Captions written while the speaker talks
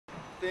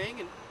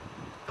thing and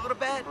go to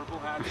bed. Purple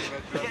hat,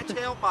 red Catch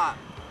hail pop.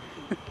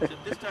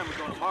 Except this time we're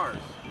going to Mars.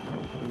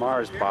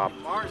 Mars pop.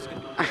 Mars is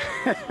going to be I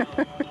can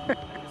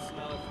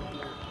smell it from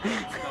here. I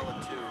can smell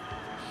it too.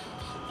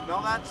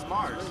 Smell that? It's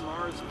Mars.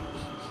 Mars.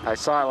 I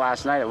saw it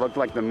last night. It looked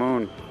like the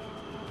moon.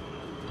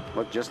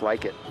 Looked just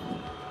like it.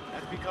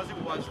 That's because it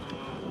was the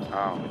moon.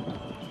 Oh.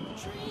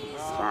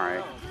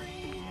 Sorry.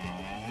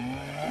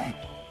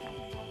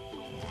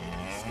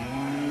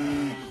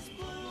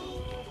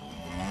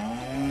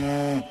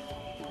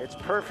 It's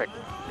perfect.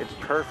 It's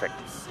perfect.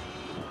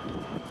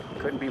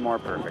 Couldn't be more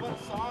perfect. What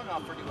song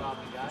off for new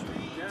album, guys?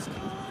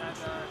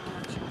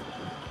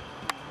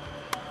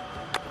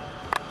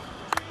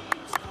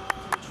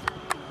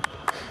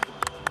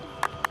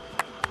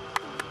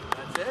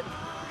 That's it.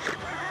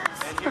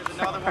 And here's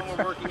another one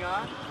we're working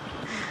on.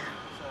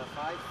 It's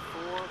 5,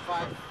 4,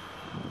 5,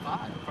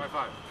 5. 5,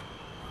 5.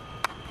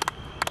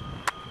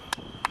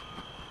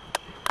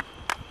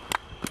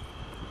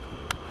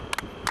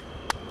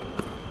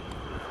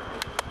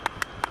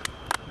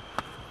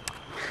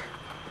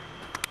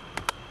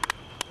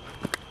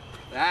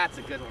 That's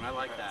a good one. I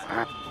like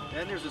that.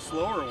 Then there's a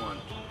slower one.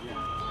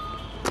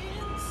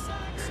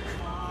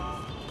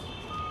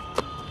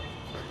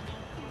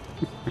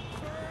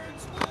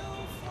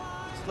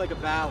 It's like a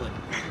ballad.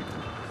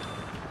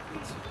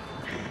 It's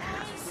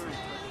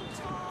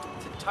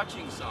a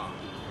touching song.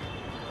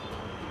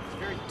 It's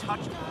very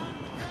touchable.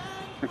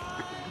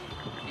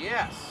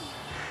 Yes.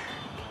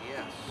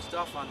 Yes.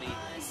 Stuff on the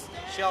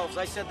shelves.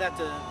 I said that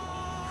to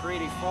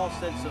create a false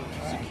sense of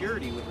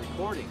security with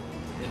recording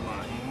in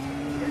mind.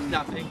 There's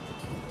nothing.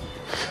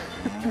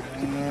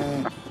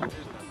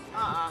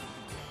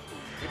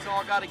 It's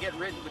all got to get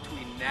written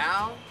between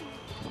now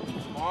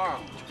and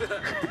tomorrow.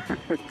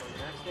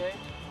 Next day?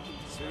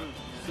 Soon.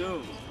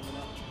 Soon.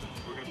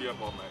 We're going to be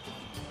up all night.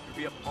 We'll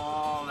be up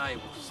all night.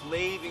 We're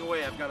slaving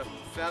away. I've got a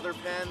feather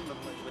pen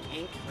with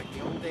ink, like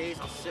the old days.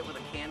 I'll sit with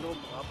a candle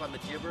up on the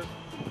gibber.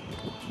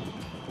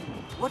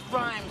 What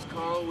rhymes,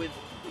 Carl, with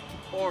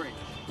orange?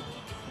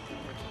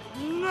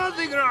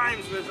 Nothing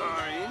rhymes with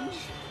orange.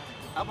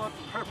 How about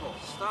purple?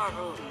 Star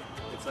Holy.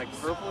 It's like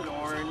purple and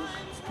orange.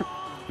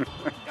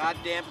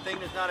 Goddamn thing,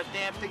 there's not a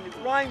damn thing that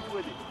rhymes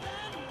with it.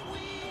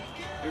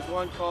 There's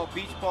one called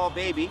Beach Ball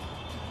Baby.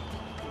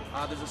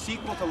 There's a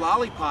sequel to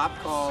Lollipop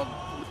called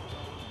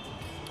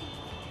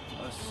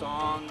a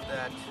song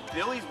that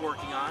Billy's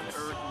working on,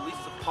 or at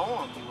least a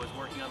poem he was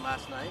working on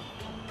last night.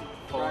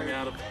 Falling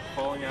out of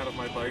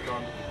my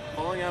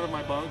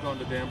bunk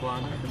onto Dan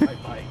Blondin. My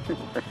bike.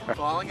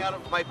 Falling out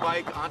of my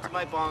bike onto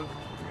my bunk.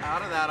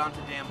 Out of that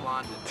onto Dan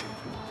Blondin.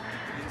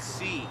 You can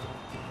see.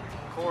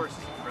 Of course,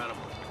 it's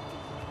incredible.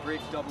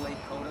 Bridge double 8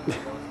 coda. Got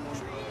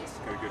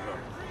a good hook.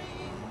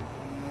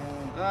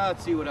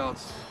 Let's see what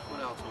else.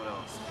 What else?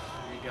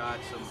 We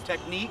got some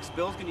techniques.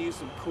 Bill's going to use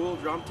some cool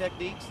drum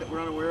techniques that we're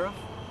unaware of.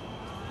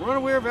 We're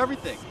unaware of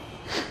everything.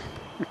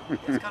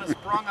 It's kind of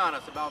sprung on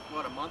us about,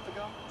 what, a month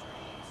ago?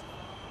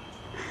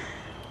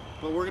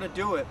 But we're going to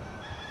do it.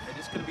 And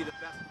it's going to be the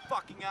best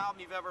fucking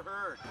album you've ever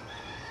heard.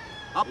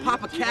 I'll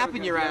pop a cap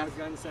in your ass. Do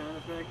you have a gun sound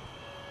effect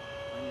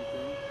on your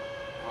thing?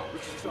 Oh,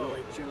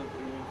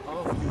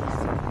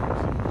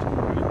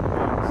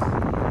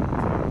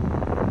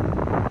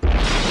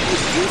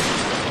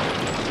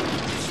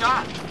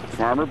 shot.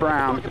 Farmer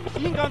Brown.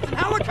 Machine guns and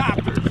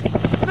helicopters.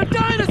 And a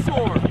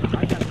dinosaur.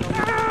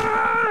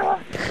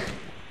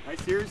 I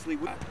seriously.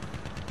 You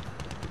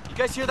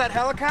guys hear that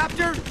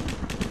helicopter?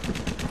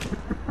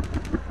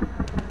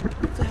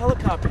 What's a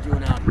helicopter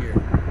doing out here?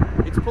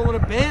 It's pulling a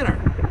banner.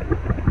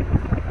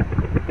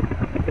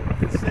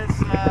 It says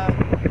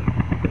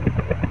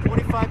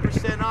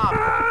 25% off.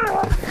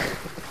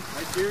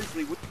 I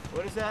seriously,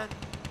 what is that?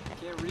 I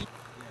can't read.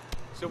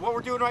 So what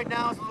we're doing right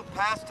now is a little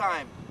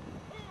pastime.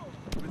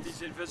 With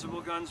these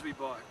invisible guns we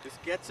bought. This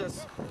gets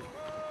us.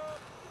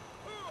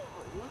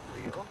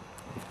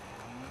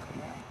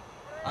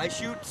 I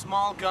shoot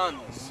small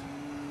guns.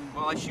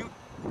 Well,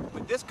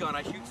 with this gun,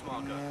 I shoot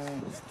small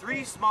guns. There's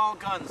 3 small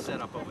guns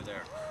set up over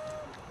there.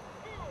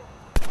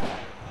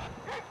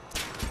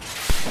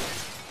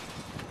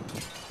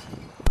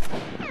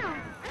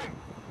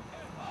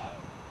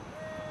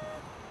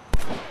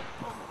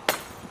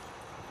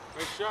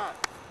 Nice shot.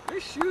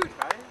 Nice shoot,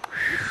 right?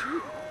 Nice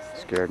shoot.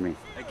 Scared me.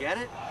 I get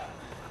it?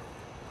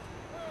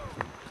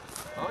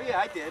 Oh yeah,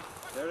 I did.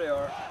 There they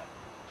are.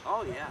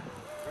 Oh yeah.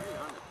 Very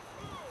on it.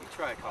 You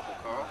try a couple,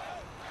 Carl.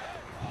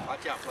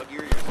 Watch out, plug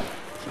your ears.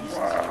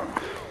 Wow.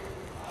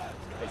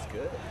 That's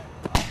good.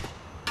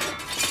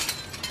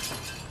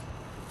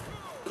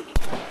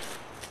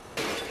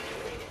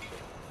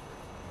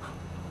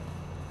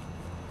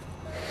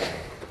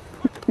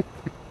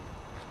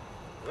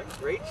 What a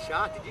great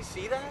shot. Did you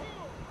see that?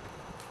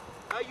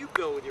 How you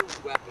go with your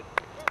weapon?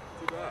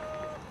 Too bad.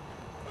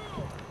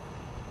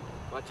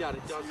 Watch out,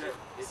 it does it.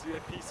 See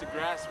that piece of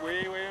grass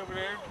way over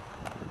there?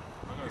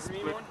 I'm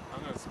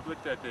gonna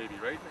split that baby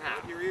right in half.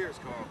 Plug your ears,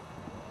 Carl.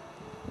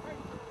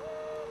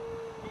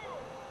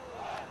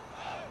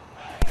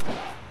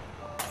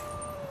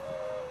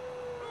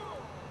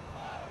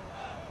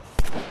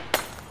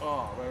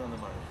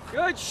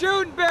 Good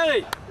shooting,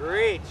 Billy.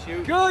 Great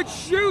shoot. Good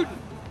shooting.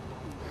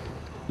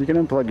 You can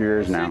unplug your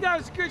ears See, now. that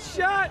was a good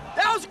shot.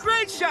 That was a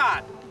great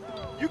shot.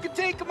 You can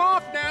take them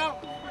off now.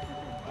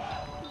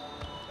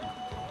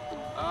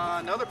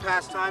 Another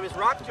pastime is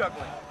rock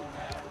juggling.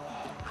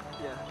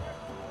 Yeah.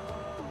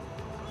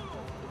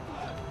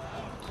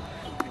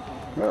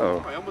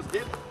 Oh. I almost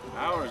did it.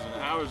 Hours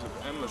and hours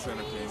of endless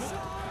entertainment.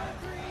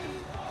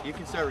 You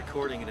can start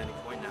recording at any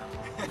point now.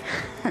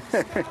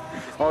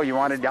 Oh, you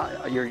wanted?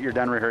 You're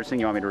done rehearsing.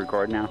 You want me to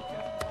record now?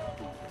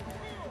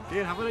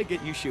 Dan, how about I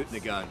get you shooting the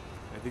gun?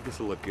 I think this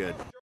will look good.